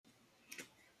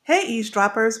Hey,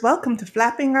 eavesdroppers, welcome to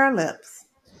Flapping Our Lips.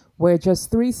 We're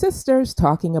just three sisters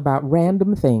talking about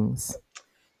random things.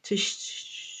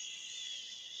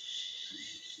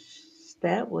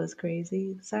 That was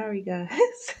crazy. Sorry, guys.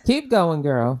 Keep going,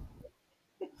 girl.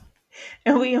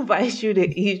 And we invite you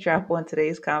to eavesdrop on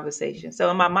today's conversation. So,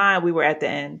 in my mind, we were at the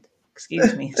end.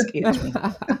 Excuse me,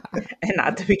 and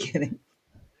not the beginning.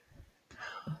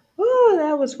 Oh,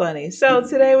 that was funny. So,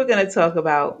 today we're going to talk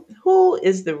about who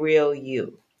is the real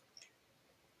you.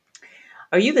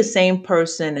 Are you the same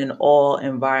person in all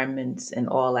environments, in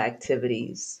all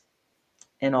activities,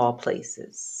 in all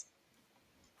places?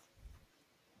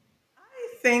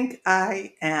 I think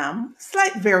I am.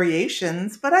 Slight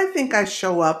variations, but I think I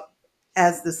show up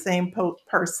as the same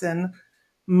person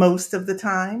most of the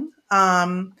time.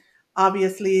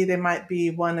 Obviously, there might be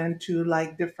one and two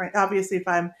like different. Obviously,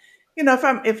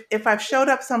 if I've showed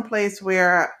up someplace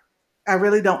where I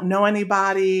really don't know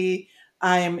anybody,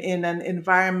 I'm in an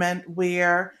environment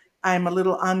where I'm a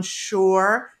little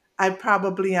unsure. I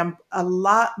probably am a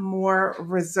lot more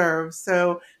reserved.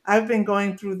 So I've been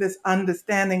going through this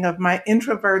understanding of my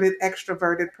introverted,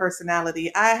 extroverted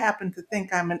personality. I happen to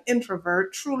think I'm an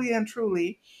introvert, truly and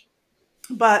truly,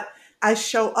 but I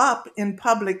show up in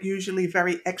public usually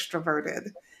very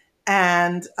extroverted.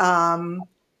 And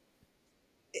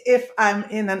if I'm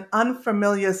in an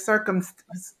unfamiliar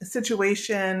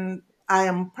situation, I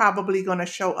am probably going to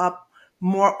show up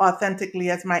more authentically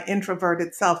as my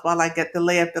introverted self while I get the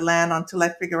lay of the land until I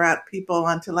figure out people,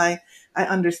 until I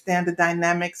understand the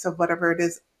dynamics of whatever it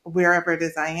is, wherever it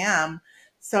is I am.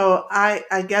 So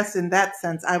I guess in that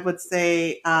sense, I would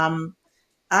say I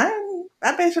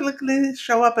basically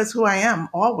show up as who I am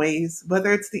always,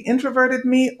 whether it's the introverted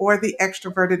me or the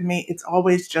extroverted me, it's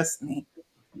always just me.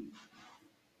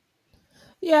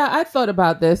 Yeah, I thought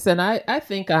about this, and I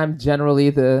think I'm generally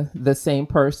the same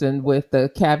person with the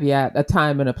caveat: a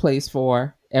time and a place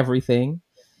for everything.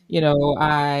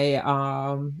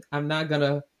 I'm not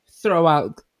gonna throw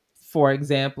out, for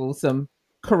example, some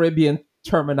Caribbean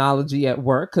terminology at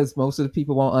work because most of the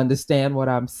people won't understand what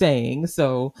I'm saying.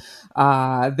 So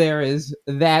there is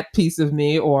that piece of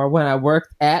me. Or when I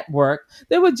worked at work,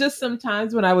 there were just some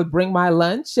times when I would bring my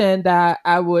lunch and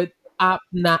I would opt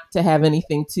not to have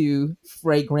anything too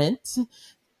fragrant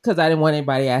because I didn't want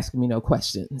anybody asking me no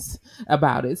questions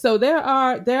about it. So there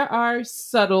are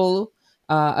subtle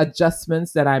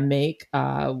adjustments that I make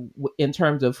in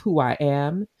terms of who I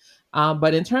am,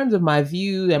 but in terms of my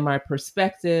view and my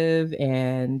perspective,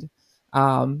 and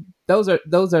those are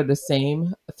the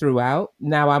same throughout.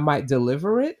 Now I might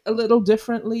deliver it a little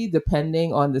differently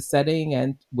depending on the setting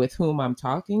and with whom I'm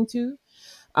talking to,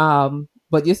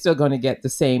 but you're still going to get the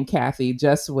same Kathy,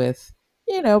 just with,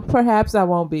 perhaps I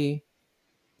won't be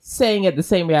saying it the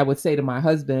same way I would say to my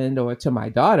husband or to my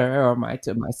daughter or my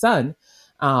son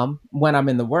when I'm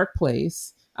in the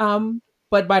workplace.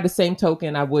 But by the same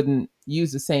token, I wouldn't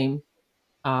use the same.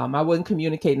 I wouldn't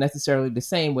communicate necessarily the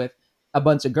same with a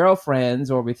bunch of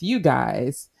girlfriends or with you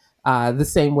guys. The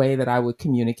same way that I would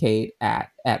communicate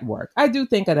at work. I do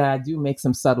think that I do make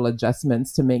some subtle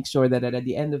adjustments to make sure that at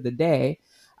the end of the day,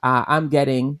 I'm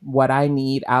getting what I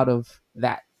need out of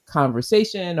that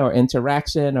conversation or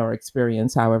interaction or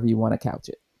experience, however you want to couch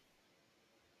it.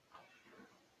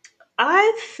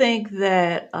 I think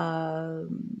that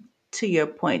to your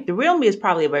point, the real me is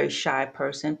probably a very shy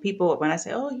person. People, when I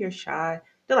say, "Oh, you're shy,"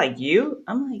 they're like, "You?"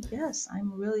 I'm like, "Yes,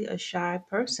 I'm really a shy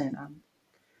person."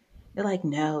 They're like,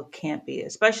 "No, it can't be,"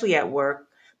 especially at work.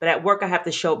 But at work, I have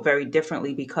to show up very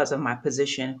differently because of my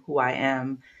position, who I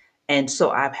am, and so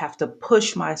I have to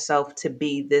push myself to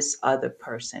be this other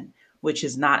person, which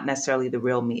is not necessarily the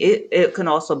real me. It can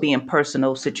also be in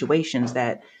personal situations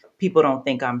that people don't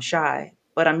think I'm shy,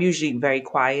 but I'm usually very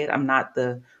quiet. I'm not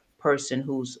the person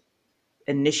who's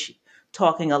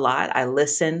talking a lot. I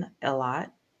listen a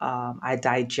lot. I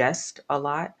digest a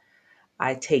lot.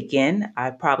 I take in.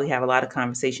 I probably have a lot of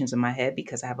conversations in my head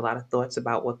because I have a lot of thoughts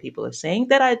about what people are saying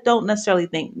that I don't necessarily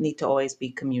think need to always be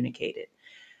communicated.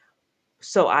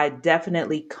 So I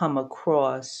definitely come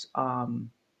across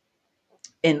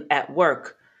in at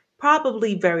work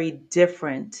probably very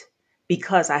different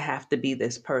because I have to be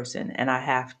this person and I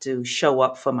have to show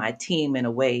up for my team in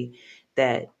a way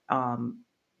that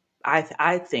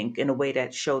I think in a way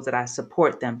that shows that I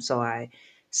support them. So I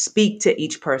speak to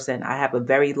each person. I have a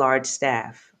very large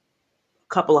staff,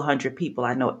 couple of hundred people.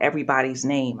 I know everybody's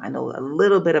name. I know a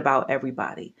little bit about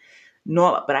everybody.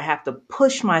 No, but I have to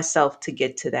push myself to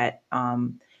get to that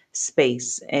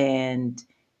space. And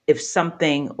if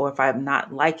something, or if I'm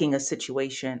not liking a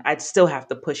situation, I'd still have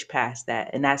to push past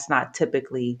that. And that's not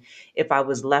typically, if I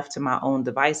was left to my own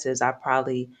devices, I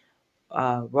probably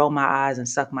roll my eyes and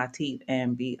suck my teeth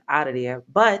and be out of there.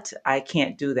 But I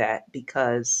can't do that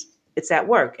because it's at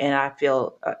work and I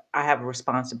feel I have a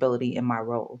responsibility in my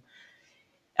role.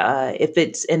 If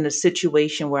it's in a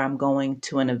situation where I'm going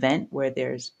to an event where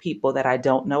there's people that I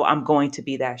don't know, I'm going to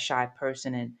be that shy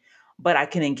person, and but I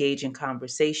can engage in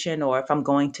conversation. Or if I'm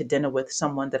going to dinner with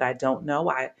someone that I don't know,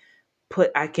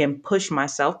 I can push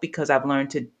myself because I've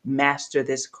learned to master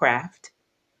this craft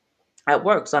at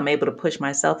work. So I'm able to push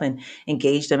myself and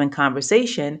engage them in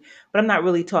conversation, but I'm not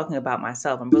really talking about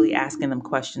myself. I'm really asking them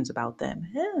questions about them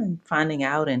and finding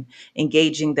out and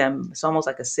engaging them. It's almost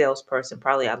like a salesperson.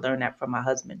 Probably I learned that from my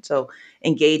husband. So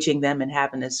engaging them and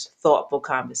having this thoughtful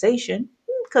conversation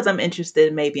because I'm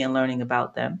interested maybe in learning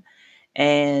about them.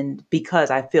 And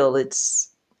because I feel it's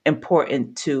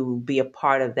important to be a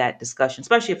part of that discussion,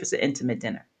 especially if it's an intimate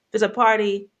dinner. If it's a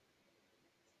party,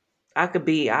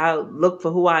 I'll look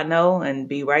for who I know and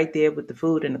be right there with the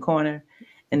food in the corner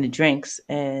and the drinks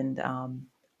and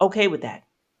okay with that.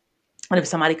 And if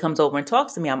somebody comes over and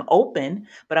talks to me, I'm open,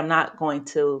 but I'm not going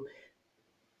to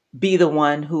be the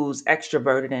one who's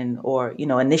extroverted and or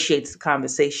initiates the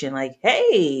conversation like,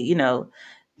 hey,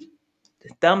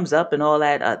 thumbs up and all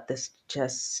that. That's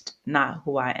just not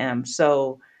who I am.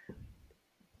 So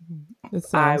It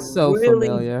I sounds so really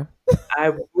familiar.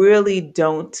 I really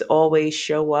don't always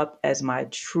show up as my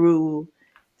true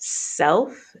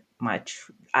self.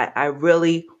 I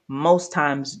really most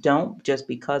times don't just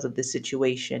because of the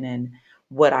situation and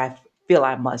what I feel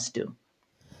I must do.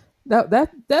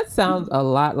 That sounds a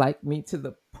lot like me, to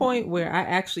the point where I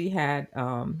actually had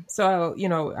so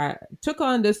I took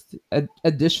on this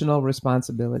additional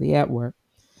responsibility at work,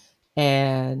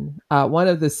 and one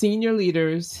of the senior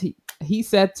leaders, he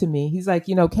said to me, he's like,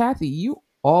 Kathy, you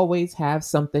always have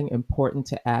something important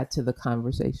to add to the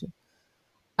conversation.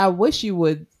 I wish you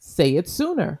would say it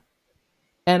sooner.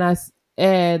 And I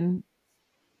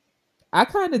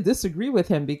kind of disagree with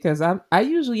him, because I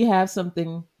usually have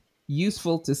something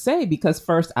useful to say, because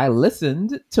first I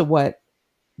listened to what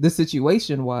the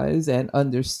situation was and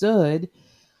understood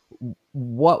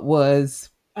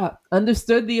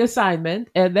the assignment,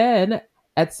 and then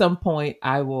at some point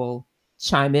I will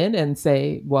chime in and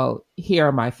say, well, here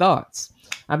are my thoughts.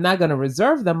 I'm not going to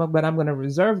reserve them, but I'm going to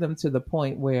reserve them to the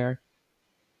point where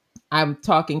I'm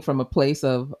talking from a place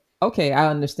of, okay, I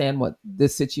understand what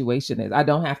this situation is. I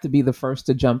don't have to be the first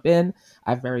to jump in.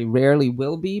 I very rarely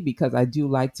will be, because I do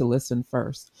like to listen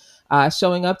first.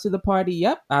 Showing up to the party,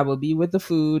 yep, I will be with the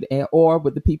food, or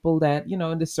with the people that,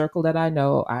 in the circle that I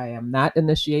know. I am not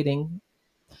initiating,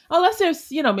 unless there's,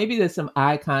 maybe there's some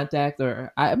eye contact,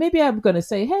 or maybe I'm going to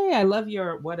say, hey, I love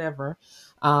your whatever.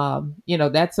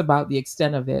 That's about the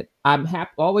extent of it. I'm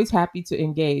always happy to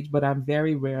engage, but I'm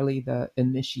very rarely the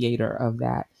initiator of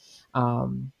that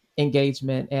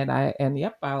engagement. And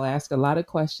yep, I'll ask a lot of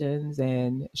questions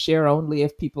and share only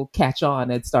if people catch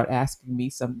on and start asking me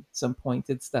some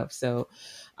pointed stuff. So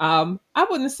I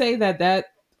wouldn't say that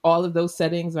all of those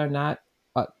settings are not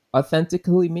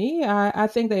authentically me. I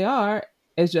think they are.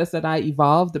 It's just that I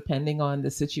evolve depending on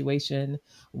the situation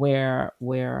where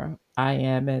I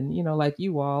am. And like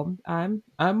you all,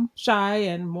 I'm shy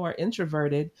and more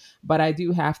introverted, but I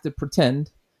do have to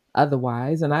pretend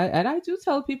otherwise. And I do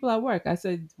tell people at work, I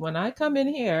said, when I come in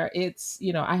here, it's,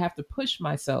 I have to push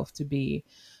myself to be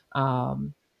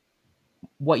um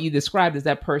what you described as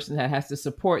that person that has to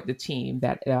support the team,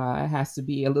 that has to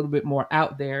be a little bit more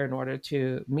out there in order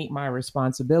to meet my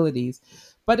responsibilities.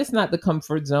 But it's not the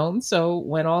comfort zone. So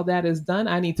when all that is done,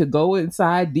 I need to go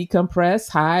inside, decompress,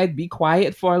 hide, be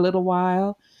quiet for a little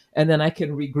while, and then I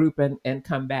can regroup and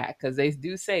come back. Because they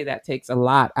do say that takes a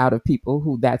lot out of people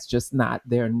who that's just not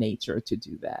their nature to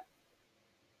do that.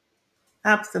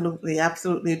 Absolutely,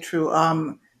 absolutely true.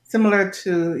 Similar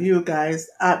to you guys,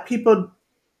 people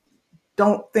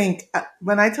don't think,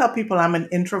 when I tell people I'm an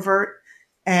introvert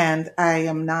and I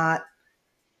am not,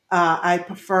 I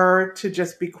prefer to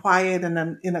just be quiet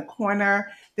in a corner.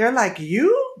 They're like,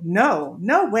 you? No,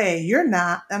 no way, you're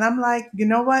not. And I'm like, you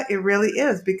know what? It really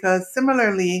is, because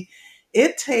similarly,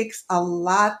 it takes a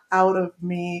lot out of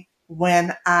me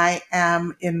when I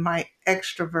am in my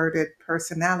extroverted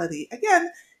personality.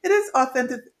 Again, it is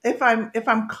authentic. If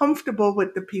I'm comfortable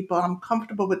with the people, I'm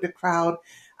comfortable with the crowd.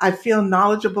 I feel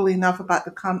knowledgeable enough about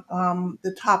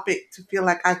the topic to feel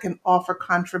like I can offer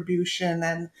contribution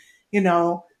and you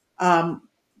know um,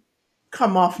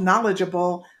 come off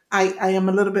knowledgeable. I am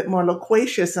a little bit more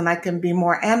loquacious and I can be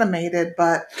more animated,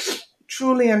 but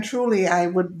truly and truly,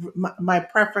 my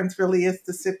preference really is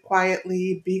to sit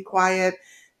quietly, be quiet,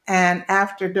 And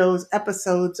after those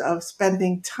episodes of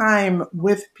spending time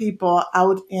with people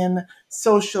out in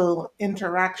social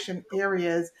interaction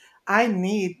areas, I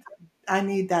need I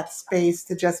need that space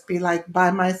to just be like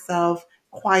by myself,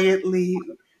 quietly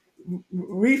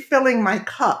refilling my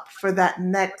cup for that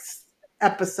next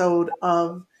episode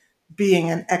of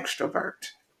being an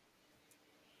extrovert.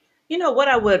 You know what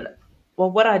I would,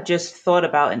 well, what I just thought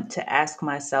about, and to ask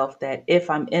myself that if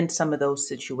I'm in some of those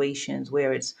situations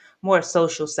where it's more a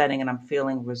social setting and I'm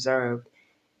feeling reserved,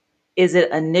 is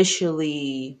it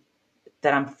initially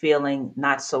that I'm feeling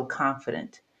not so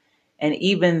confident? And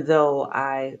even though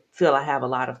I feel I have a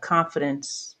lot of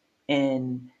confidence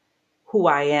in who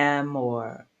I am,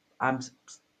 or I'm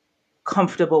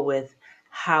comfortable with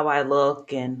how I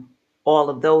look and all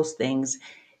of those things,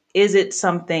 is it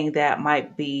something that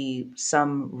might be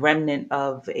some remnant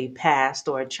of a past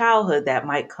or a childhood that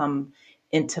might come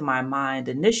into my mind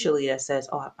initially that says,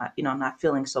 oh, I'm not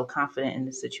feeling so confident in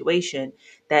the situation,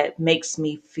 that makes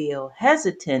me feel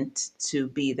hesitant to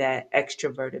be that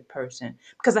extroverted person?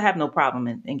 Because I have no problem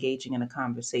in engaging in a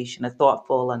conversation, a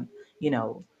thoughtful and, you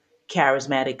know,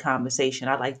 charismatic conversation.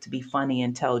 I like to be funny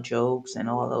and tell jokes and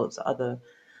all those other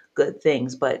good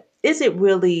things. But is it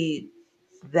really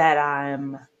that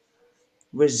I'm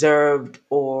reserved,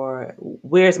 or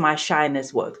where's my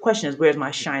shyness? Well, the question is, where's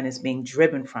my shyness being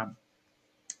driven from?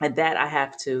 And that I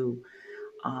have to,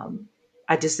 um,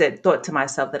 I just thought to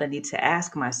myself that I need to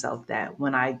ask myself that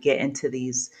when I get into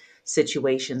these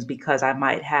situations, because I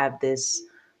might have this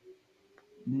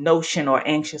notion or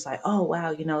anxious, like, oh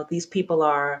wow, these people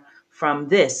are from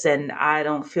this and I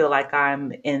don't feel like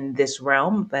I'm in this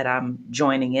realm that I'm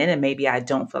joining in, and maybe I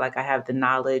don't feel like I have the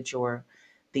knowledge or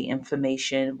the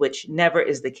information, which never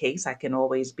is the case. I can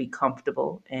always be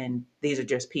comfortable and these are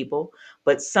just people,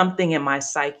 but something in my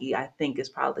psyche, I think, is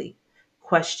probably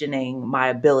questioning my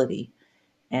ability.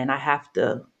 And I have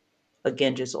to,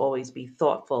 again, just always be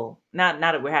thoughtful. Now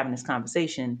that we're having this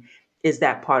conversation, is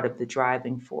that part of the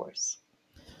driving force?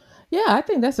 Yeah, I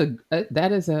think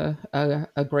that is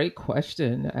a great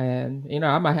question, and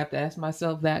I might have to ask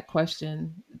myself that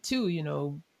question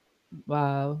too.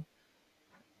 Uh,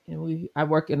 I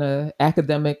work in a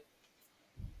academic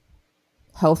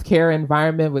healthcare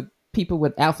environment with people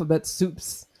with alphabet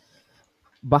soups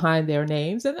behind their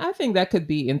names, and I think that could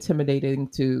be intimidating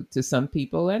to some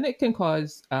people, and it can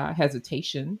cause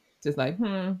hesitation. Just like,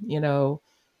 will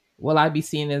I be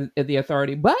seen as the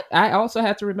authority? But I also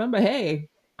have to remember, hey,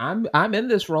 I'm in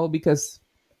this role because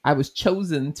I was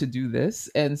chosen to do this,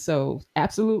 and so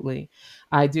absolutely,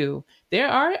 I do.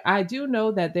 I do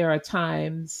know that there are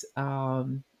times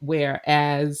where,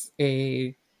 as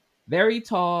a very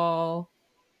tall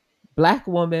Black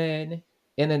woman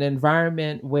in an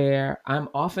environment where I'm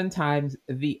oftentimes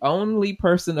the only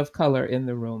person of color in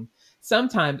the room,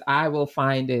 sometimes I will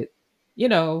find it,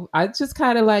 I just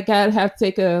kind of like I have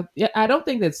to take yeah, I don't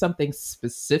think that's something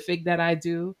specific that I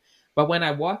do. But when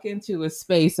I walk into a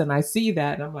space and I see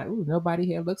that, and I'm like, ooh, nobody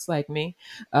here looks like me.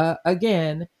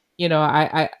 Again,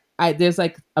 there's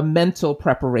like a mental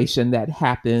preparation that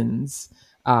happens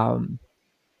um,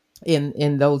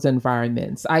 in those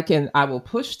environments. I will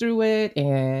push through it,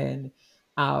 and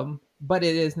but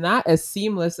it is not as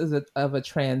seamless as of a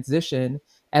transition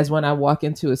as when I walk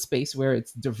into a space where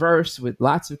it's diverse with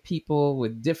lots of people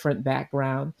with different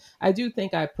background. I do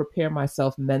think I prepare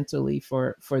myself mentally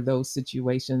for those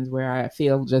situations where I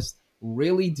feel just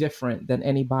really different than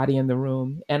anybody in the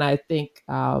room, and I think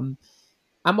I'm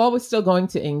always still going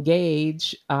to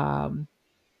engage,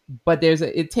 but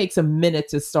it takes a minute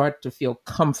to start to feel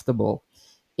comfortable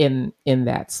in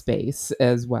that space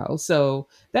as well. So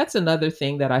that's another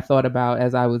thing that I thought about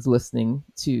as I was listening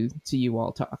to you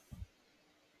all talk.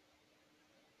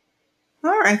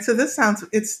 All right, so this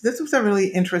was a really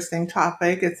interesting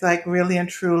topic. It's like really and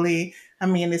truly, I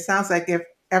mean, it sounds like if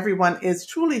everyone is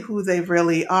truly who they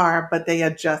really are, but they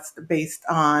adjust based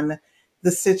on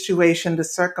the situation, the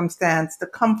circumstance, the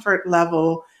comfort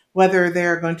level, whether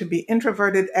they're going to be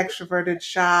introverted, extroverted,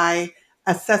 shy,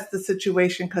 assess the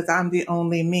situation because I'm the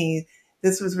only me.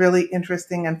 This was really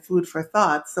interesting and food for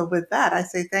thought. So with that, I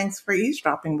say thanks for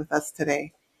eavesdropping with us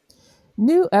today.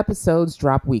 New episodes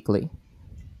drop weekly.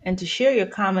 And to share your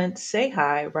comments, say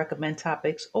hi, recommend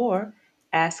topics, or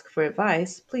ask for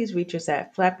advice, please reach us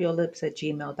at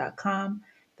flapyourlips@gmail.com.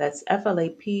 That's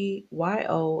FLAPYOLIPS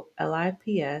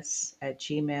at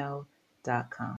gmail.com.